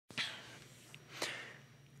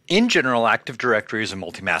In general, Active Directory is a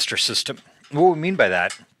multi-master system. What we mean by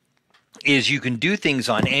that is you can do things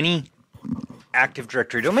on any Active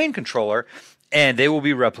Directory domain controller, and they will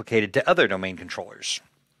be replicated to other domain controllers.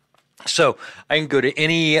 So I can go to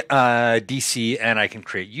any DC and I can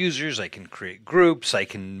create users, I can create groups, I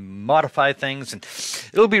can modify things, and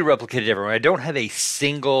it'll be replicated everywhere. I don't have a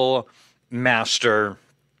single master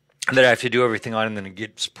that I have to do everything on, and then it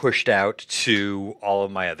gets pushed out to all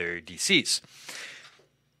of my other DCs.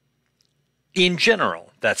 In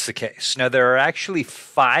general, that's the case. Now, there are actually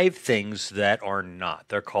 5 things that are not.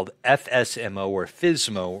 They're called FSMO or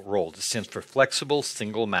FSMO roles. It stands for Flexible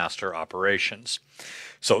Single Master Operations.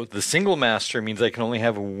 So the single master means I can only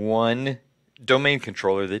have one domain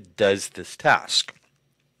controller that does this task.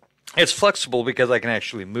 It's flexible because I can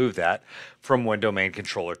actually move that from one domain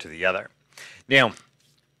controller to the other. Now,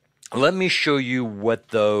 let me show you what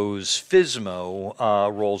those FSMO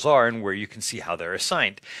roles are and where you can see how they're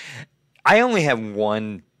assigned. I only have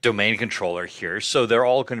one domain controller here, so they're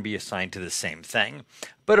all going to be assigned to the same thing.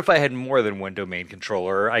 But if I had more than one domain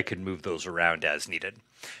controller, I could move those around as needed.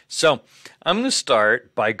 So I'm going to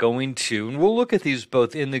start by going to, and we'll look at these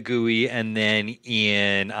both in the GUI and then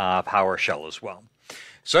in PowerShell as well.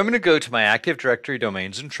 So I'm going to go to my Active Directory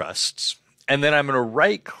Domains and Trusts, and then I'm going to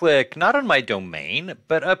right-click, not on my domain,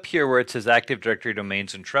 but up here where it says Active Directory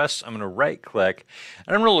Domains and Trusts, I'm going to right-click,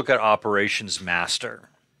 and I'm going to look at Operations Master.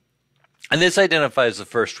 And this identifies the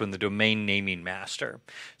first one, the domain naming master.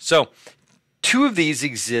 So 2 of these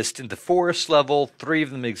exist in the forest level, 3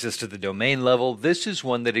 of them exist at the domain level. This is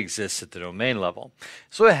one that exists at the domain level.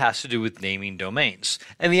 So it has to do with naming domains.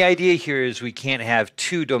 And the idea here is we can't have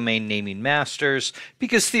 2 domain naming masters,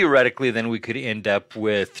 because theoretically then we could end up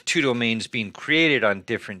with 2 domains being created on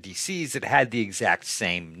different DCs that had the exact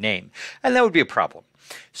same name. And that would be a problem.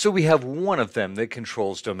 So we have one of them that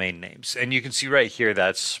controls domain names. And you can see right here,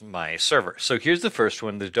 that's my server. So here's the first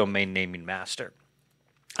one, the domain naming master.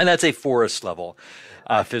 And that's a forest level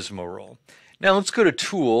FSMO role. Now let's go to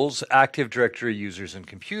Tools, Active Directory Users and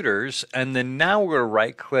Computers. And then now we're going to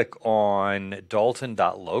right click on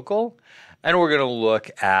Dalton.local. And we're going to look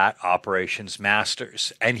at Operations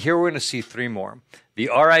Masters. And here we're going to see 3 more. The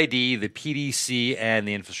RID, the PDC, and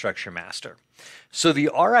the Infrastructure Master. So the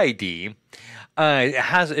RID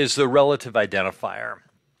is the relative identifier.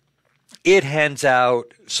 It hands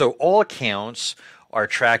out, so all accounts are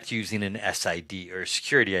tracked using an SID or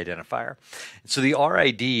security identifier. So the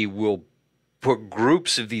RID will put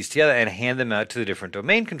groups of these together and hand them out to the different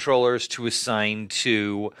domain controllers to assign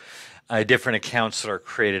to different accounts that are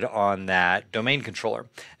created on that domain controller.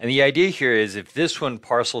 And the idea here is if this one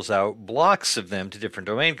parcels out blocks of them to different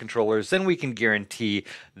domain controllers, then we can guarantee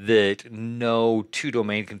that no 2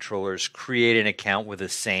 domain controllers create an account with the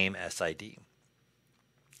same SID.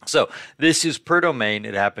 So this is per domain.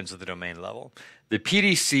 It happens at the domain level. The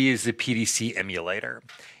PDC is the PDC emulator.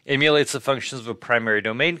 It emulates the functions of a primary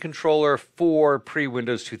domain controller for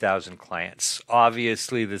pre-Windows 2000 clients.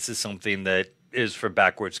 Obviously, this is something that is for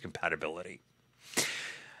backwards compatibility.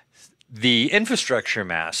 The infrastructure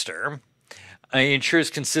master ensures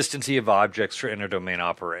consistency of objects for inter-domain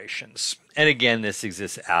operations. And again, this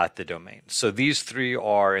exists at the domain. So these 3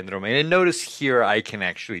 are in the domain. And notice here I can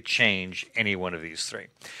actually change any one of these 3.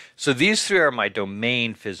 So these 3 are my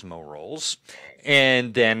domain FSMO roles.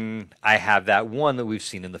 And then I have that one that we've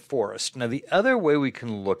seen in the forest. Now, the other way we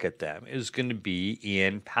can look at them is going to be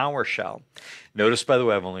in PowerShell. Notice, by the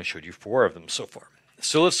way, I've only showed you 4 of them so far.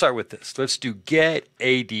 So let's start with this. Let's do get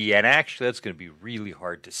AD, and actually that's going to be really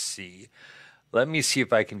hard to see. Let me see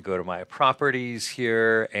if I can go to my properties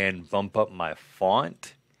here and bump up my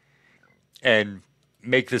font and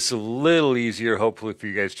make this a little easier, hopefully, for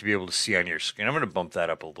you guys to be able to see on your screen. I'm going to bump that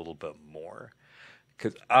up a little bit more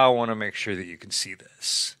because I want to make sure that you can see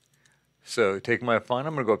this. So take my font,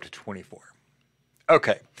 I'm going to go up to 24.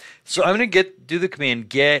 Okay, so I'm going to do the command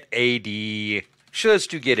get AD. Actually, let's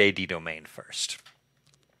do get AD domain first.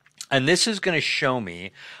 And this is going to show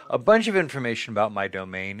me a bunch of information about my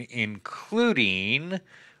domain, including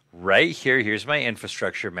right here. Here's my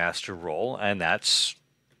infrastructure master role, and that's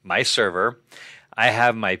my server. I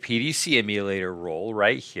have my PDC emulator role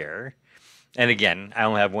right here. And again, I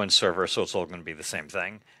only have one server, so it's all going to be the same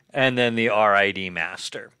thing. And then the RID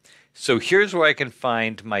master. So here's where I can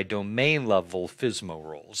find my domain level FSMO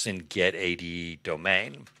roles in get AD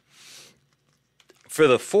domain. For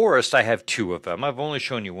the forest, I have 2 of them. I've only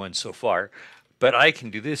shown you one so far, but I can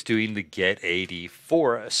do this doing the get AD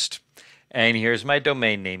forest. And here's my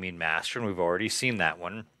domain naming master, and we've already seen that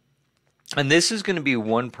one. And this is going to be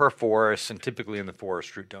 1 per forest, and typically in the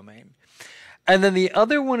forest root domain. And then the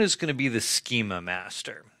other one is going to be the schema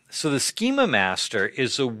master. So the schema master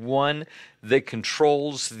is the one that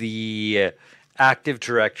controls the Active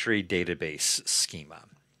Directory database schema,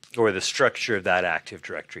 or the structure of that Active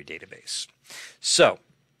Directory database. So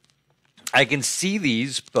I can see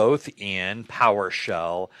these both in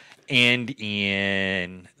PowerShell and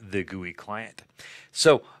in the GUI client.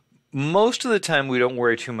 So most of the time we don't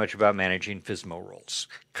worry too much about managing FSMO roles.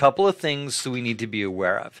 Couple of things that we need to be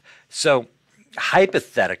aware of. So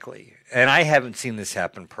hypothetically, and I haven't seen this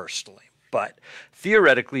happen personally, but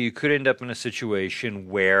theoretically you could end up in a situation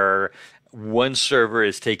where one server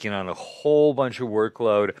is taking on a whole bunch of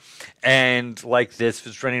workload, and like this, if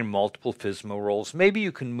it's running multiple FSMO roles, maybe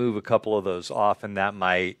you can move a couple of those off and that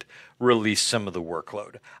might release some of the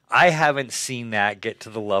workload. I haven't seen that get to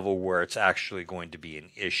the level where it's actually going to be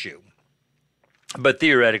an issue, but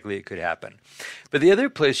theoretically it could happen. But the other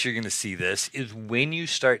place you're going to see this is when you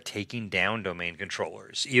start taking down domain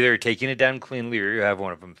controllers, either taking it down cleanly or you have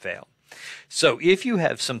one of them fail. So if you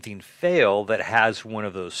have something fail that has one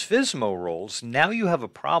of those FSMO roles, now you have a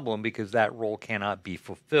problem because that role cannot be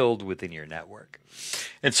fulfilled within your network.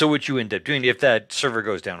 And so what you end up doing, if that server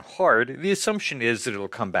goes down hard, the assumption is that it'll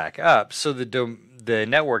come back up. So the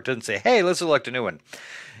network doesn't say, hey, let's select a new one.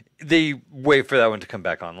 They wait for that one to come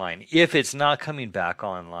back online. If it's not coming back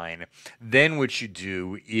online, then what you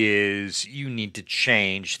do is you need to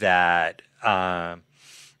change that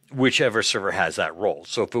whichever server has that role.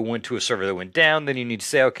 So if it went to a server that went down, then you need to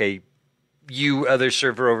say, okay, you other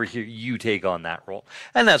server over here, you take on that role.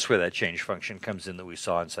 And that's where that change function comes in that we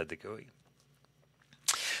saw inside the GUI.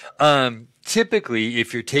 Typically,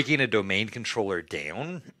 if you're taking a domain controller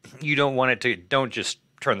down, you don't just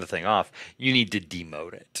turn the thing off. You need to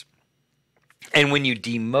demote it. And when you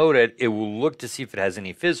demote it, it will look to see if it has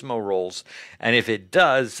any FSMO roles. And if it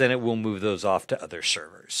does, then it will move those off to other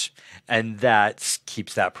servers. And that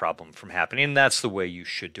keeps that problem from happening. And that's the way you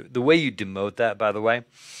should do it. The way you demote that, by the way,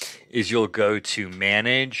 is you'll go to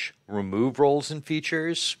Manage, Remove Roles and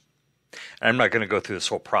Features. And I'm not going to go through this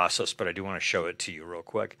whole process, but I do want to show it to you real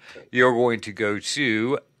quick. You're going to go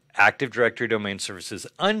to Active Directory Domain Services,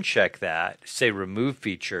 uncheck that, say Remove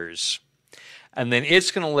Features. And then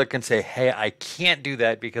it's going to look and say, hey, I can't do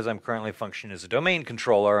that because I'm currently functioning as a domain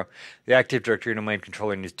controller. The Active Directory domain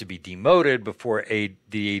controller needs to be demoted before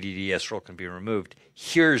the ADDS role can be removed.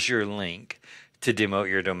 Here's your link to demote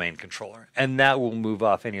your domain controller. And that will move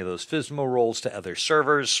off any of those FSMO roles to other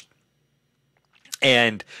servers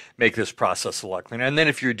and make this process a lot cleaner. And then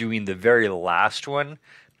if you're doing the very last one,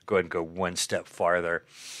 go ahead and go one step farther.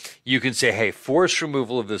 You can say, hey, force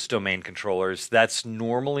removal of this domain controllers. That's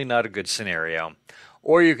normally not a good scenario.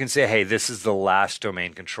 Or you can say, hey, this is the last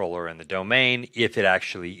domain controller in the domain. If it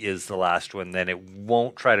actually is the last one, then it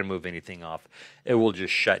won't try to move anything off. It will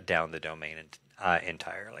just shut down the domain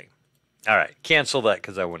entirely. All right, cancel that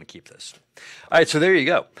because I want to keep this. All right, so there you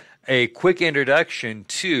go. A quick introduction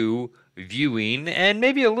to viewing and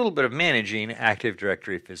maybe a little bit of managing Active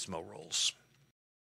Directory FSMO roles.